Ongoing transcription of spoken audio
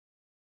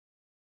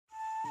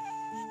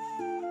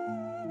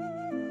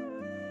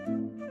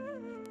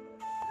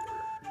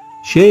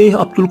Şeyh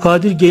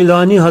Abdülkadir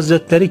Geylani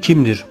Hazretleri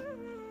kimdir?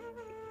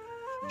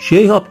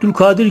 Şeyh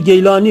Abdülkadir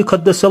Geylani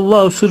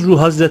Kaddesallahu Sırru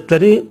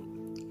Hazretleri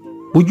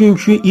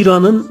bugünkü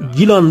İran'ın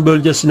Gilan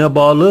bölgesine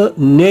bağlı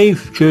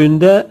Neyf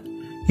köyünde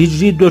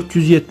Hicri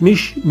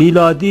 470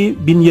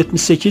 miladi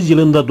 1078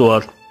 yılında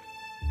doğar.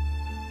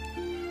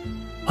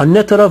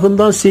 Anne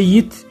tarafından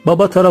Seyyid,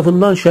 baba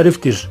tarafından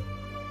Şerif'tir.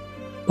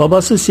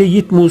 Babası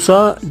Seyyid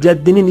Musa,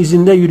 ceddinin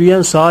izinde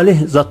yürüyen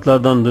salih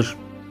zatlardandır.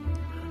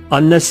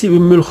 Annesi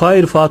Ümmül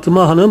Hayr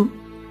Fatıma Hanım,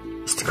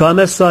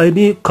 istikamet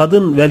sahibi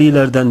kadın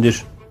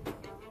velilerdendir.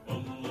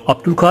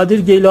 Abdülkadir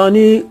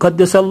Geylani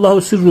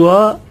Kaddesallahu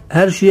Sırruha,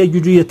 her şeye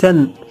gücü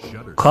yeten,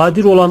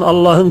 kadir olan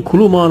Allah'ın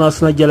kulu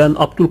manasına gelen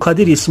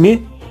Abdülkadir ismi,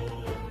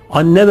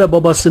 anne ve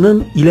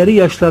babasının ileri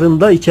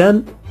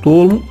yaşlarındayken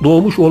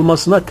doğmuş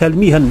olmasına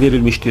telmihen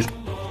verilmiştir.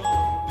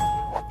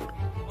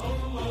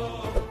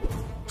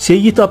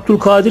 Seyyid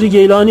Abdülkadir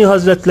Geylani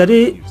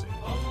Hazretleri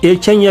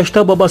erken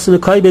yaşta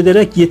babasını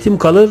kaybederek yetim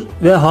kalır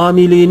ve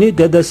hamiliğini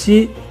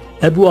dedesi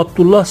Ebu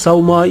Abdullah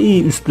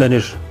Savmai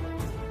üstlenir.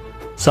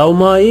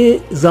 Savmai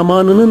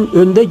zamanının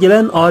önde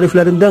gelen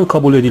ariflerinden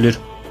kabul edilir.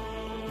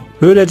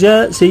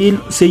 Böylece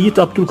Seyyid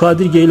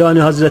Abdülkadir Geylani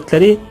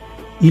Hazretleri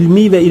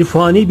ilmi ve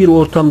irfani bir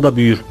ortamda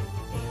büyür.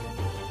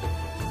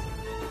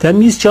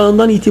 Temyiz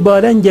çağından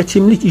itibaren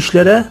geçimlik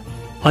işlere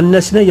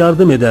annesine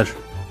yardım eder.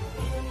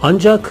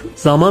 Ancak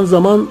zaman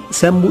zaman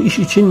sen bu iş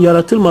için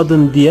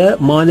yaratılmadın diye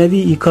manevi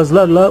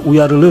ikazlarla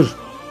uyarılır.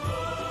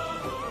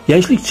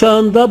 Gençlik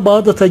çağında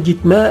Bağdat'a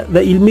gitme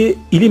ve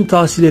ilim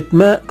tahsil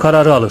etme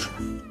kararı alır.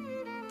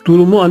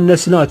 Durumu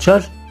annesine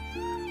açar,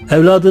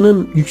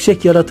 evladının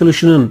yüksek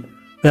yaratılışının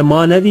ve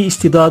manevi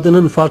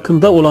istidadının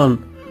farkında olan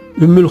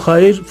Ümmül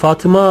Hayr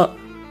Fatıma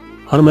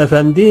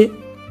hanımefendi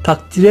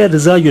takdire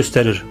rıza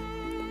gösterir.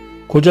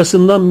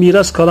 Kocasından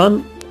miras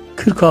kalan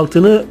 40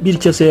 altını bir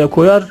keseye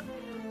koyar,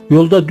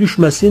 yolda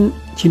düşmesin,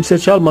 kimse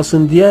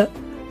çalmasın diye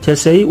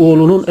keseyi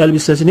oğlunun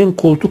elbisesinin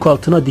koltuk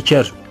altına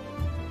diker.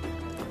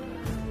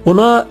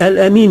 Ona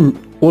el-emin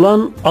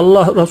olan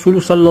Allah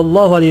Resulü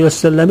sallallahu aleyhi ve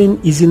sellemin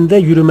izinde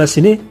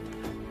yürümesini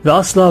ve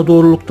asla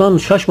doğruluktan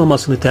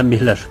şaşmamasını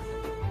tembihler.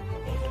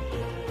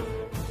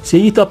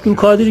 Seyyid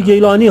Abdülkadir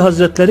Geylani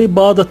Hazretleri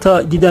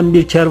Bağdat'a giden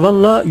bir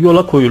kervanla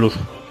yola koyulur.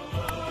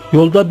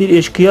 Yolda bir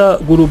eşkıya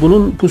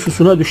grubunun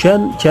pususuna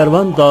düşen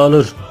kervan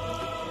dağılır.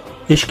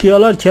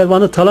 Eşkıyalar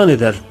kervanı talan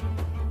eder.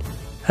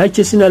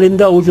 Herkesin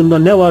elinde avucunda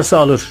ne varsa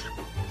alır.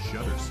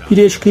 Bir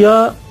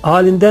eşkıya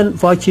halinden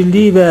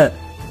fakirliği ve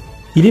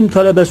ilim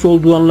talebesi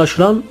olduğu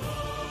anlaşılan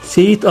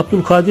Seyyid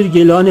Abdülkadir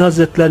Geylani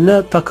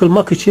Hazretlerine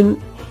takılmak için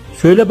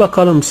 "Söyle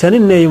bakalım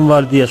senin neyin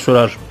var?" diye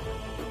sorar.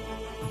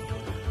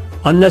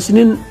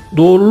 Annesinin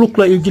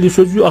doğrulukla ilgili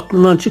sözü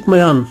aklından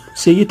çıkmayan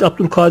Seyyid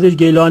Abdülkadir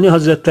Geylani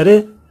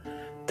Hazretleri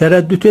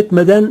tereddüt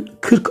etmeden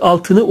 40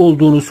 altını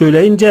olduğunu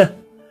söyleyince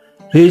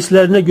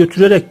reislerine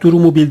götürerek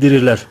durumu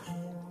bildirirler.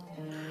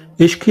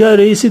 Eşkıya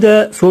reisi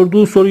de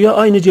sorduğu soruya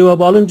aynı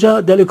cevabı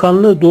alınca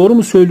delikanlı doğru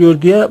mu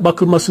söylüyor diye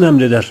bakılmasını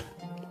emreder.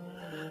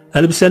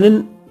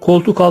 Elbisenin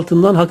koltuk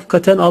altından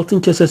hakikaten altın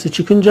kesesi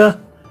çıkınca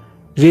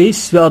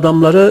reis ve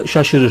adamları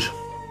şaşırır.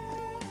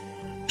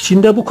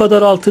 İçinde bu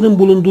kadar altının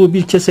bulunduğu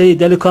bir keseyi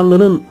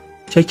delikanlının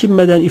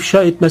çekinmeden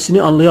ifşa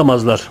etmesini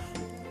anlayamazlar.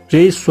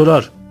 Reis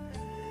sorar: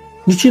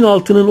 "Niçin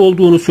altının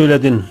olduğunu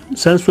söyledin?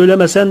 Sen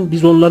söylemesen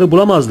biz onları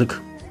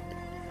bulamazdık."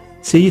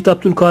 Seyyid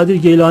Abdülkadir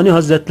Geylani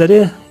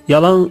Hazretleri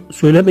yalan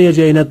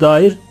söylemeyeceğine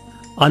dair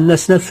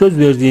annesine söz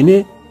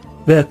verdiğini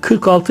ve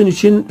 40 altın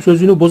için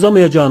sözünü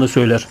bozamayacağını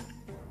söyler.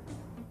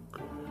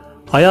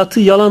 Hayatı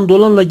yalan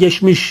dolanla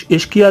geçmiş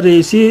eşkıya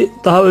reisi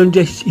daha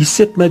önce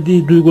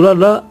hissetmediği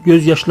duygularla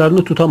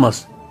gözyaşlarını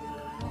tutamaz.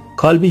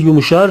 Kalbi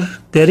yumuşar,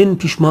 derin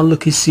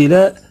pişmanlık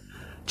hissiyle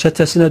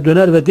çetesine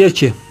döner ve der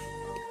ki: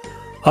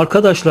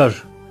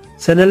 "Arkadaşlar,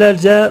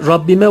 senelerce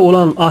Rabbime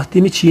olan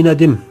ahdimi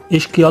çiğnedim,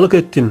 eşkıyalık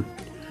ettim.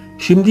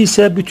 Şimdi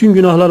ise bütün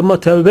günahlarıma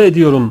tevbe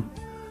ediyorum.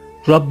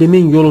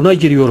 Rabbimin yoluna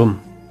giriyorum."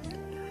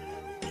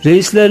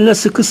 Reislerine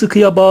sıkı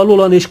sıkıya bağlı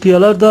olan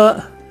eşkıyalar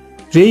da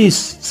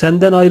 "Reis,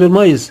 senden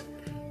ayrılmayız.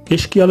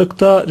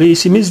 Eşkıyalıkta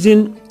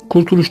reisimizdin,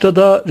 kurtuluşta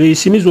da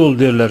reisimiz ol"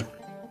 derler.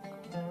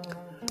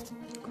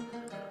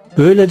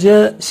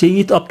 Böylece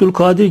Seyyid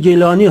Abdülkadir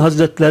Geylani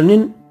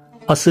Hazretlerinin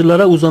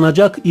asırlara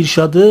uzanacak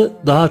irşadı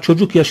daha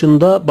çocuk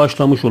yaşında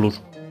başlamış olur.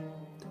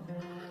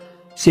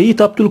 Seyyid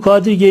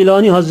Abdülkadir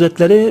Geylani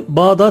Hazretleri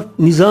Bağdat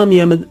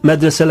Nizamiye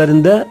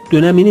medreselerinde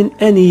döneminin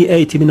en iyi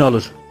eğitimini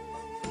alır.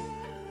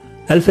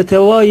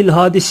 El-Fetevail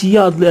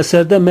Hadisiye adlı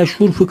eserde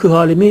meşhur fıkıh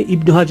alimi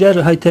İbn Hacer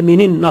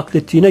Haytemi'nin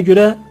naklettiğine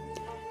göre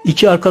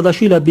iki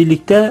arkadaşıyla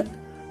birlikte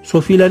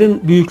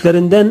Sofilerin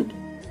büyüklerinden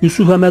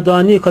Yusuf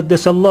Hemedani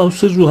Kaddesallahu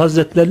Sırru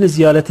Hazretlerini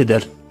ziyaret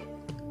eder.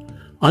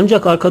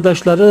 Ancak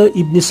arkadaşları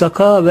İbn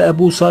Saka ve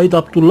Ebu Said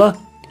Abdullah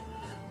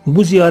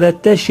bu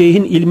ziyarette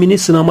şeyhin ilmini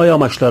sınamayı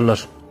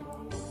amaçlarlar.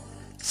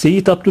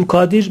 Seyyid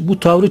Abdülkadir bu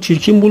tavrı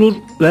çirkin bulur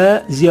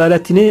ve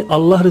ziyaretini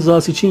Allah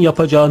rızası için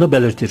yapacağını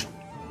belirtir.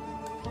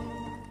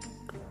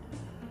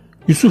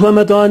 Yusuf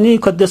Hemedani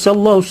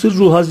Kaddesallahu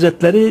Sırru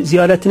Hazretleri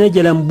ziyaretine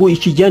gelen bu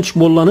iki genç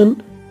mollanın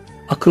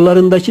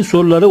akıllarındaki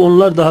soruları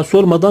onlar daha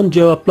sormadan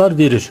cevaplar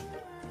verir.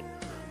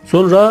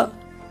 Sonra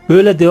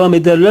böyle devam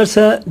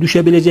ederlerse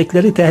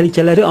düşebilecekleri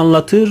tehlikeleri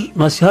anlatır,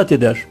 nasihat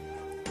eder.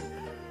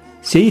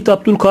 Seyyid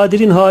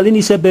Abdülkadir'in halini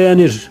ise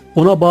beğenir,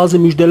 ona bazı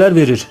müjdeler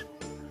verir.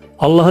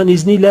 Allah'ın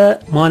izniyle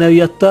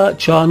maneviyatta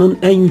çağının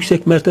en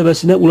yüksek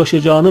mertebesine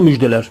ulaşacağını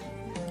müjdeler.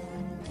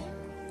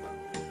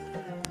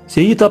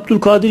 Seyyid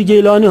Abdülkadir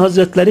Geylani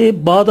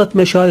Hazretleri Bağdat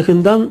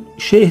meşayihinden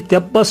Şeyh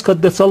Debbas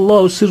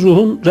Kaddesallahu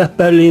Sirruh'un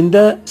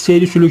rehberliğinde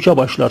seyri sülûke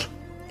başlar.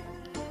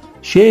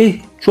 Şeyh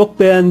çok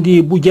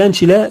beğendiği bu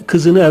genç ile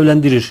kızını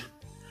evlendirir.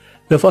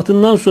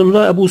 Vefatından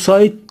sonra Ebu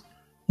Said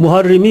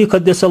Muharrimi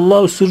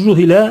Kaddesallahu Sirruh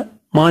ile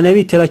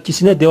manevi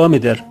terakkisine devam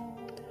eder.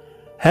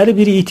 Her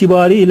biri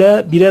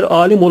itibariyle birer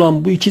alim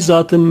olan bu iki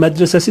zatın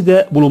medresesi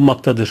de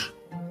bulunmaktadır.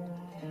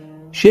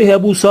 Şeyh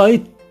Ebu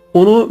Said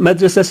onu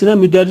medresesine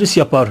müderris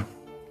yapar.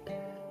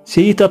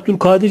 Seyyid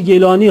Abdülkadir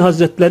Geylani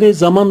Hazretleri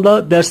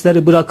zamanla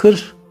dersleri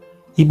bırakır,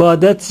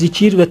 ibadet,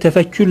 zikir ve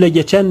tefekkürle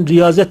geçen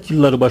riyazet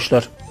yılları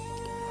başlar.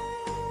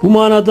 Bu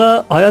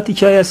manada hayat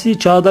hikayesi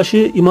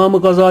çağdaşı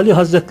İmam-ı Gazali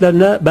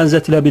Hazretlerine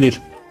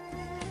benzetilebilir.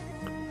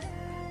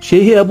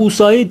 Şeyh Ebu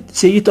Said,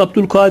 Seyyid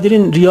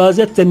Abdülkadir'in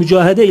riyazet ve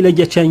mücahede ile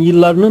geçen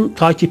yıllarının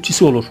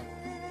takipçisi olur.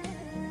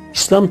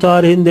 İslam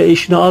tarihinde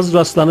eşine az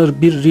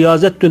rastlanır bir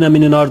riyazet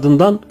döneminin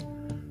ardından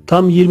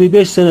tam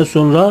 25 sene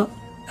sonra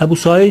Ebu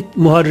Said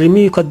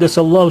Muharrimi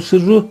Kaddesallahu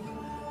Sirruh,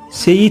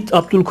 Seyyid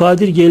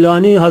Abdülkadir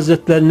Geylani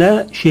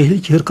Hazretlerine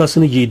şeyhlik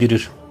hırkasını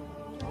giydirir.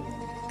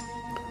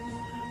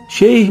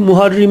 Şeyh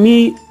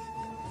Muharrimi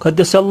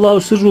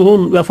Kaddesallahu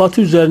Sirruh'un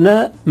vefatı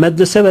üzerine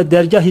medrese ve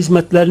dergah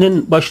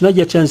hizmetlerinin başına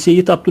geçen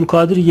Seyyid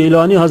Abdülkadir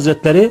Geylani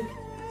Hazretleri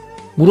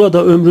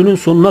burada ömrünün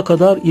sonuna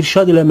kadar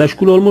irşad ile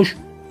meşgul olmuş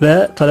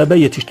ve talebe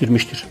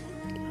yetiştirmiştir.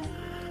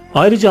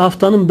 Ayrıca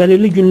haftanın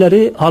belirli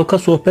günleri halka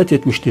sohbet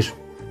etmiştir.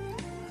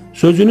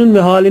 Sözünün ve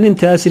halinin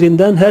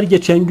tesirinden her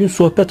geçen gün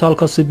sohbet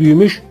halkası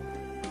büyümüş,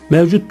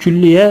 mevcut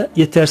külliye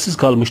yetersiz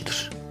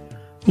kalmıştır.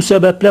 Bu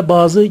sebeple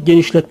bazı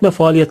genişletme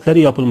faaliyetleri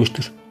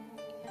yapılmıştır.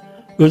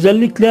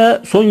 Özellikle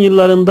son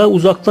yıllarında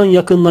uzaktan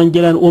yakından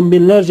gelen on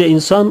binlerce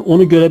insan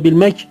onu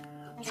görebilmek,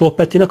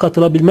 sohbetine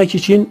katılabilmek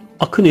için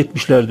akın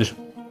etmişlerdir.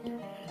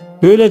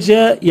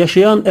 Böylece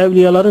yaşayan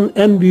evliyaların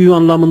en büyüğü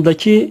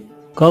anlamındaki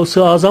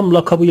Gavs-ı Azam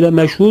lakabıyla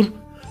meşhur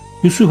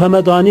Yusuf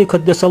Hemedani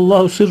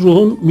Kaddesallahu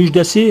Sirruh'un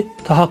müjdesi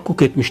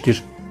tahakkuk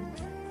etmiştir.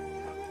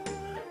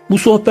 Bu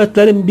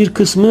sohbetlerin bir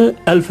kısmı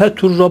El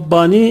Fethur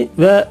Rabbani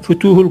ve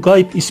Fütuhul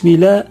Gayb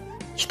ismiyle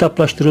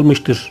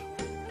kitaplaştırılmıştır.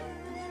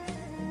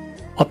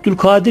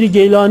 Abdülkadir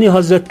Geylani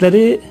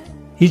Hazretleri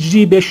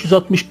Hicri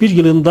 561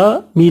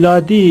 yılında,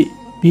 miladi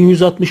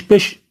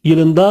 1165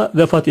 yılında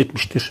vefat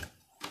etmiştir.